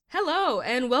Hello,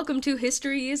 and welcome to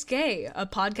History is Gay, a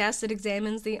podcast that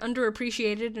examines the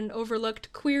underappreciated and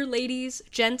overlooked queer ladies,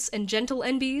 gents, and gentle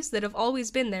NBs that have always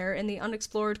been there in the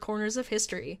unexplored corners of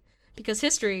history. Because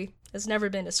history has never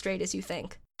been as straight as you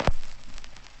think.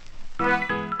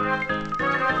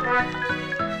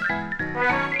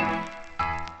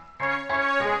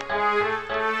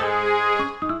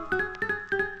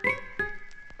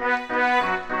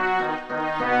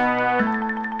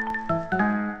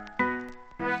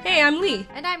 Hey, I'm Lee.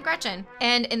 And I'm Gretchen.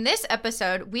 And in this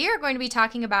episode, we are going to be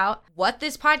talking about what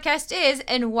this podcast is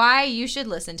and why you should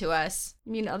listen to us.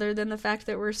 You mean other than the fact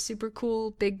that we're super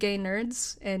cool, big gay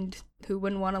nerds, and who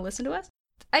wouldn't want to listen to us?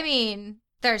 I mean,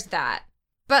 there's that.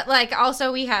 But,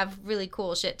 also we have really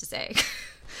cool shit to say.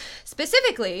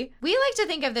 Specifically, we like to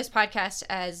think of this podcast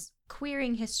as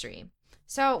queering history.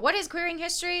 So what is queering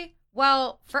history?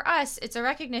 Well, for us, it's a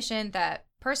recognition that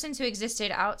persons who existed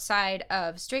outside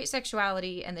of straight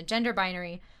sexuality and the gender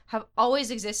binary have always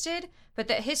existed, but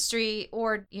that history,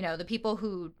 or, the people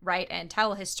who write and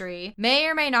tell history, may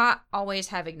or may not always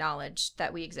have acknowledged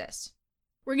that we exist.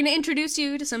 We're going to introduce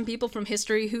you to some people from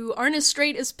history who aren't as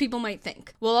straight as people might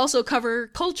think. We'll also cover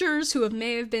cultures who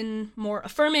may have been more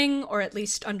affirming, or at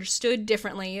least understood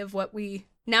differently, of what we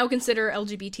now consider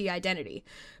LGBT identity.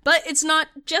 But it's not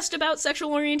just about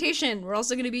sexual orientation. We're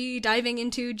also going to be diving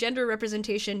into gender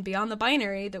representation beyond the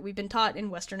binary that we've been taught in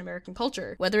Western American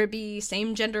culture, whether it be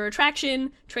same-gender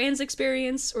attraction, trans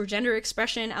experience, or gender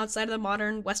expression outside of the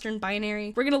modern Western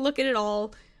binary. We're going to look at it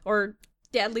all, or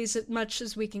at least as much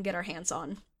as we can get our hands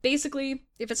on. Basically,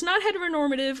 if it's not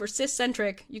heteronormative or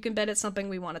cis-centric, you can bet it's something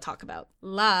we want to talk about.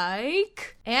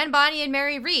 Like Anne Bonny and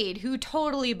Mary Read, who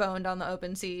totally boned on the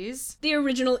open seas. The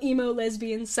original emo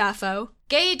lesbian Sappho.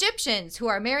 Gay Egyptians, who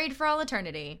are married for all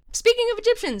eternity. Speaking of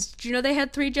Egyptians, did you know they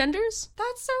had 3 genders?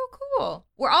 That's so cool.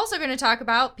 We're also going to talk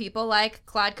about people like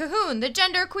Claude Cahun, the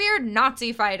genderqueer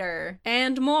Nazi fighter.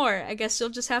 And more. I guess you'll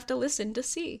just have to listen to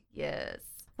see. Yes.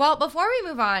 Well, before we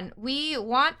move on, we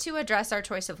want to address our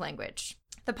choice of language.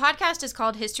 The podcast is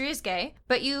called History is Gay,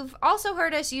 but you've also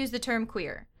heard us use the term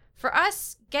queer. For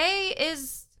us, gay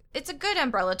it's a good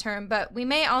umbrella term, but we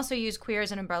may also use queer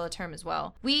as an umbrella term as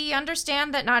well. We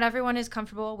understand that not everyone is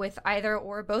comfortable with either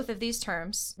or both of these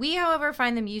terms. We, however,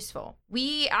 find them useful.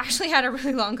 We actually had a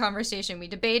really long conversation. We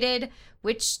debated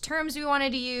which terms we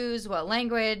wanted to use, what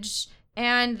language,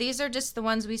 and these are just the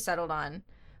ones we settled on.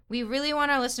 We really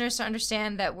want our listeners to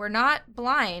understand that we're not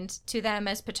blind to them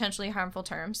as potentially harmful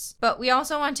terms, but we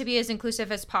also want to be as inclusive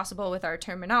as possible with our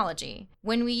terminology.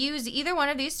 When we use either one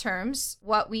of these terms,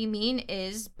 what we mean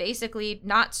is basically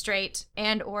not straight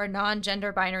and or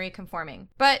non-gender binary conforming.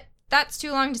 But that's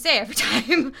too long to say every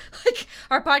time.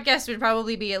 Our podcast would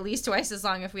probably be at least twice as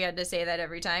long if we had to say that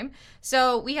every time.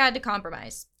 So we had to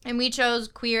compromise. And we chose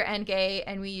queer and gay,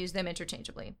 and we use them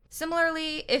interchangeably.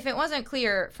 Similarly, if it wasn't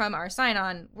clear from our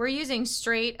sign-on, we're using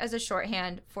straight as a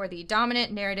shorthand for the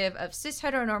dominant narrative of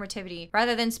cis-heteronormativity,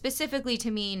 rather than specifically to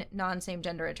mean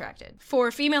non-same-gender attracted. For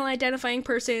female-identifying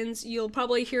persons, you'll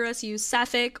probably hear us use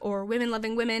sapphic or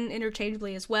women-loving women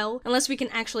interchangeably as well, unless we can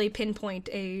actually pinpoint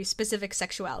a specific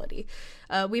sexuality.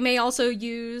 We may also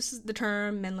use the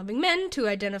term men-loving men to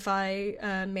identify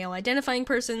male-identifying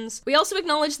persons. We also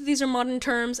acknowledge that these are modern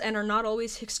terms and are not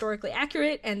always historically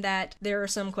accurate, and that there are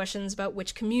some questions about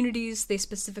which communities they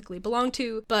specifically belong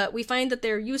to, but we find that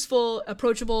they're useful,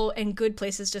 approachable, and good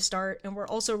places to start, and we're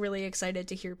also really excited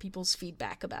to hear people's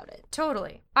feedback about it.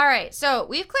 Totally. All right, so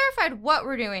we've clarified what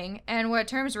we're doing and what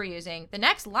terms we're using. The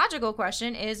next logical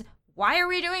question is, why are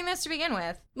we doing this to begin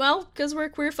with? Well, because we're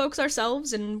queer folks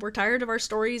ourselves, and we're tired of our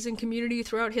stories and community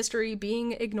throughout history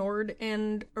being ignored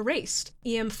and erased.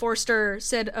 E.M. Forster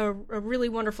said a really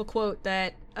wonderful quote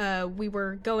that we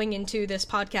were going into this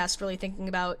podcast really thinking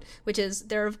about, which is,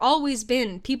 there have always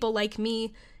been people like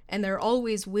me, and there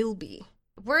always will be.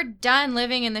 We're done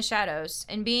living in the shadows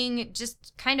and being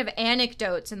just kind of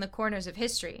anecdotes in the corners of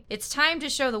history. It's time to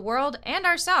show the world and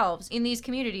ourselves in these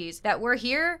communities that we're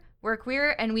here, we're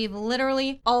queer, and we've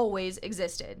literally always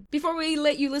existed. Before we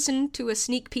let you listen to a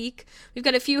sneak peek, we've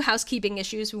got a few housekeeping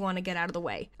issues we want to get out of the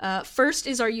way. First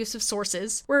is our use of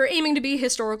sources. We're aiming to be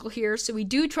historical here, so we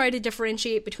do try to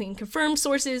differentiate between confirmed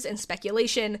sources and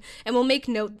speculation, and we'll make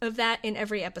note of that in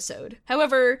every episode.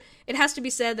 However, it has to be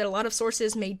said that a lot of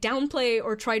sources may downplay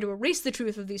or try to erase the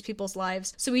truth of these people's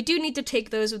lives, so we do need to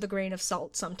take those with a grain of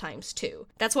salt sometimes too.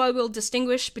 That's why we'll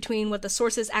distinguish between what the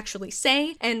sources actually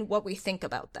say and what we think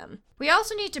about them. We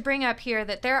also need to bring up here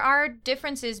that there are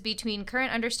differences between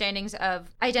current understandings of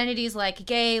identities like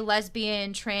gay,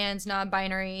 lesbian, trans,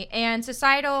 non-binary, and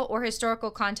societal or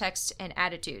historical context and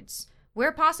attitudes.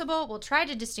 Where possible, we'll try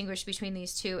to distinguish between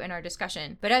these two in our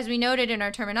discussion. But as we noted in our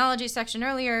terminology section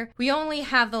earlier, we only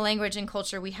have the language and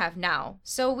culture we have now.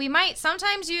 So we might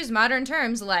sometimes use modern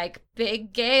terms like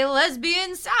big gay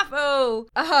lesbian Sappho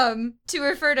to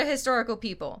refer to historical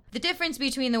people. The difference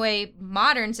between the way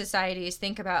modern societies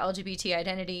think about LGBT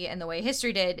identity and the way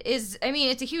history did is, I mean,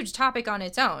 it's a huge topic on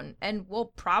its own, and we'll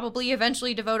probably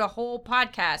eventually devote a whole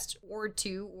podcast or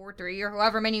 2 or 3 or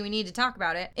however many we need to talk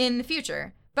about it in the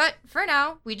future. But for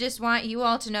now, we just want you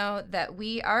all to know that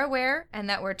we are aware and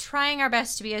that we're trying our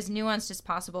best to be as nuanced as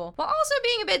possible while also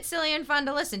being a bit silly and fun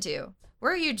to listen to.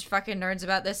 We're huge fucking nerds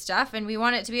about this stuff, and we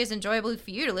want it to be as enjoyable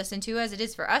for you to listen to as it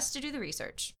is for us to do the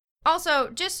research. Also,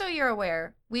 just so you're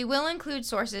aware, we will include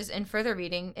sources and further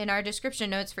reading in our description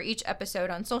notes for each episode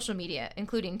on social media,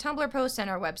 including Tumblr posts and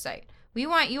our website. We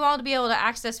want you all to be able to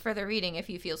access further reading if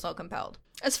you feel so compelled.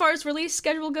 As far as release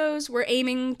schedule goes, we're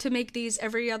aiming to make these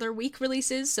every other week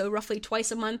releases, so roughly twice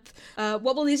a month.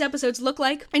 What will these episodes look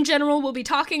like? In general, we'll be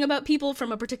talking about people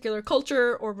from a particular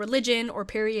culture or religion or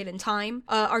period in time.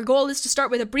 Our goal is to start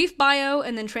with a brief bio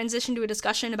and then transition to a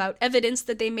discussion about evidence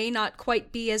that they may not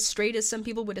quite be as straight as some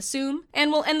people would assume.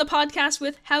 And we'll end the podcast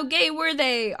with How Gay Were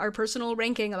They?, our personal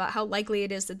ranking about how likely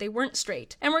it is that they weren't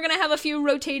straight. And we're gonna have a few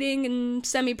rotating and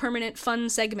semi-permanent fun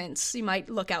segments you might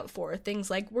look out for. Things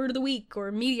like Word of the Week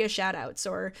or media shoutouts,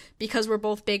 or because we're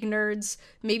both big nerds,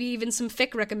 maybe even some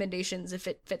fic recommendations if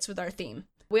it fits with our theme.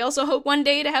 We also hope one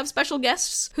day to have special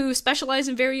guests who specialize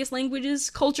in various languages,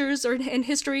 cultures, or in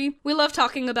history. We love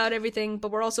talking about everything, but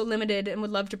we're also limited and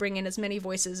would love to bring in as many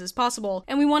voices as possible,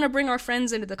 and we want to bring our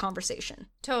friends into the conversation.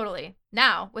 Totally.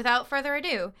 Now, without further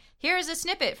ado, here is a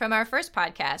snippet from our first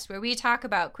podcast where we talk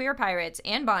about queer pirates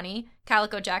Anne Bonny,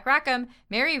 Calico Jack Rackham,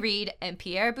 Mary Read, and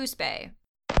Pierre Busbet.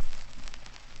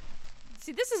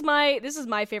 See, this is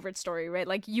my favorite story, right?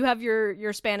 Like, you have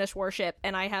your Spanish warship,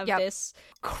 and I have this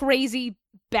crazy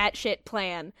batshit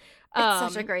plan. It's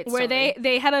such a great story. Where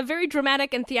they had a very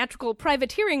dramatic and theatrical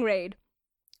privateering raid.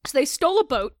 So they stole a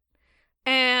boat,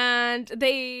 and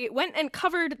they went and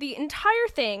covered the entire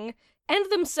thing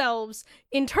and themselves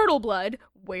in turtle blood.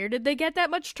 Where did they get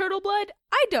that much turtle blood?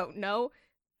 I don't know.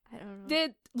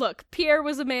 Look, Pierre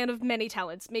was a man of many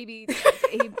talents. Maybe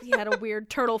he had a weird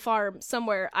turtle farm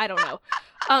somewhere. I don't know.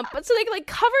 But so they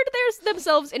covered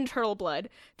themselves in turtle blood.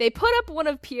 They put up one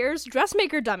of Pierre's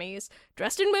dressmaker dummies,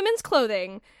 dressed in women's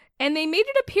clothing, and they made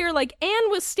it appear like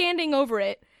Anne was standing over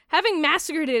it, having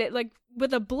massacred it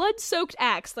with a blood-soaked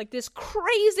axe, like this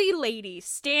crazy lady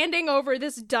standing over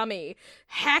this dummy,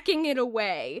 hacking it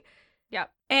away.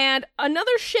 Yep. And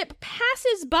another ship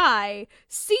passes by,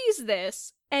 sees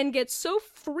this, and gets so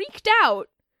freaked out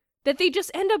that they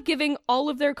just end up giving all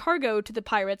of their cargo to the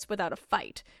pirates without a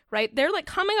fight, right? They're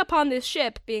coming upon this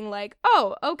ship being like,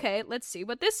 oh, okay, let's see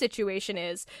what this situation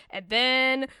is. And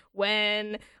then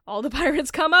when all the pirates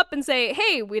come up and say,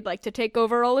 hey, we'd like to take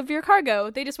over all of your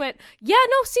cargo, they just went, yeah,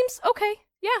 no, seems okay.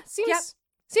 Yeah, seems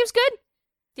good.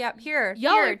 Yep, here,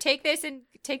 take this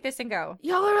and go.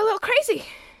 Y'all are a little crazy.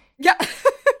 Yeah.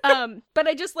 But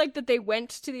I just like that they went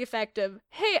to the effect of,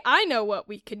 hey, I know what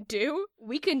we can do.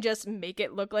 We can just make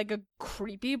it look like a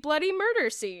creepy, bloody murder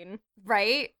scene.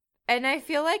 Right? And I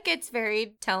feel like it's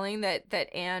very telling that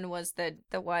Anne was the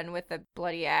one with the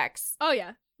bloody axe. Oh,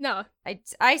 yeah. No.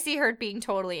 I see her being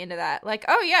totally into that. Like,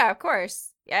 oh, yeah, of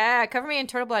course. Yeah, cover me in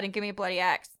turtle blood and give me a bloody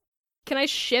axe. Can I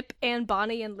ship Anne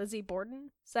Bonny and Lizzie Borden?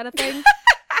 Is that a thing?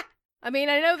 I mean,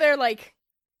 I know they're,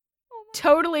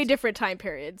 totally different time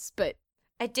periods, but...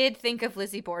 I did think of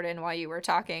Lizzie Borden while you were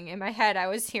talking. In my head, I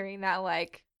was hearing that,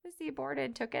 Lizzie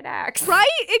Borden took an axe. Right?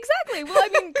 Exactly. Well, I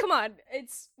mean, come on.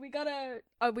 We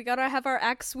gotta have our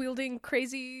axe-wielding,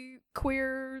 crazy,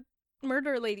 queer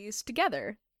murder ladies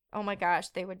together. Oh my gosh,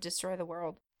 they would destroy the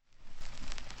world.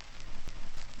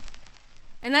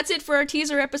 And that's it for our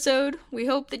teaser episode. We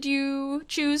hope that you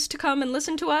choose to come and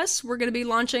listen to us. We're going to be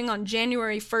launching on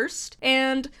January 1st.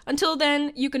 And until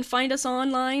then, you can find us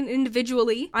online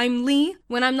individually. I'm Lee.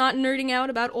 When I'm not nerding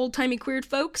out about old-timey queer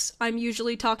folks, I'm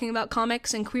usually talking about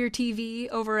comics and queer TV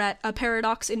over at A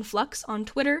Paradox in Flux on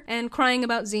Twitter and crying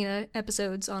about Xena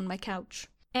episodes on my couch.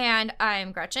 And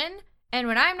I'm Gretchen. And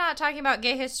when I'm not talking about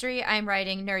gay history, I'm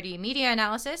writing nerdy media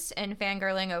analysis and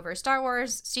fangirling over Star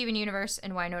Wars, Steven Universe,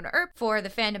 and Wynonna Earp for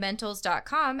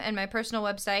thefandamentals.com and my personal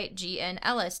website,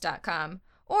 gnellis.com.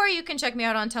 Or you can check me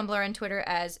out on Tumblr and Twitter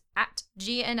as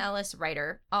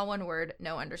 @GNEllisWriter, all one word,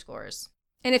 no underscores.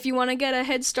 And if you want to get a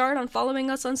head start on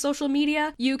following us on social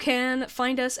media, you can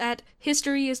find us at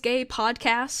History is Gay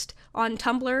Podcast on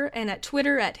Tumblr and at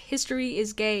Twitter at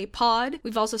historyisgaypod.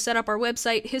 We've also set up our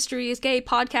website,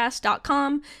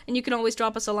 historyisgaypodcast.com, and you can always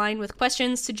drop us a line with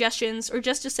questions, suggestions, or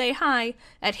just to say hi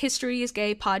at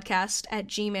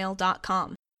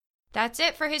historyisgaypodcast@gmail.com. That's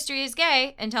it for History is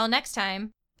Gay. Until next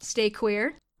time, Stay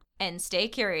queer. and stay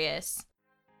curious.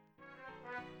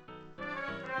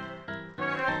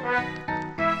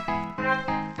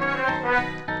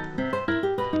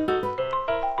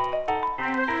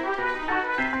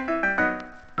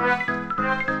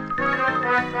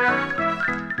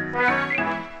 Thank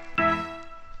you.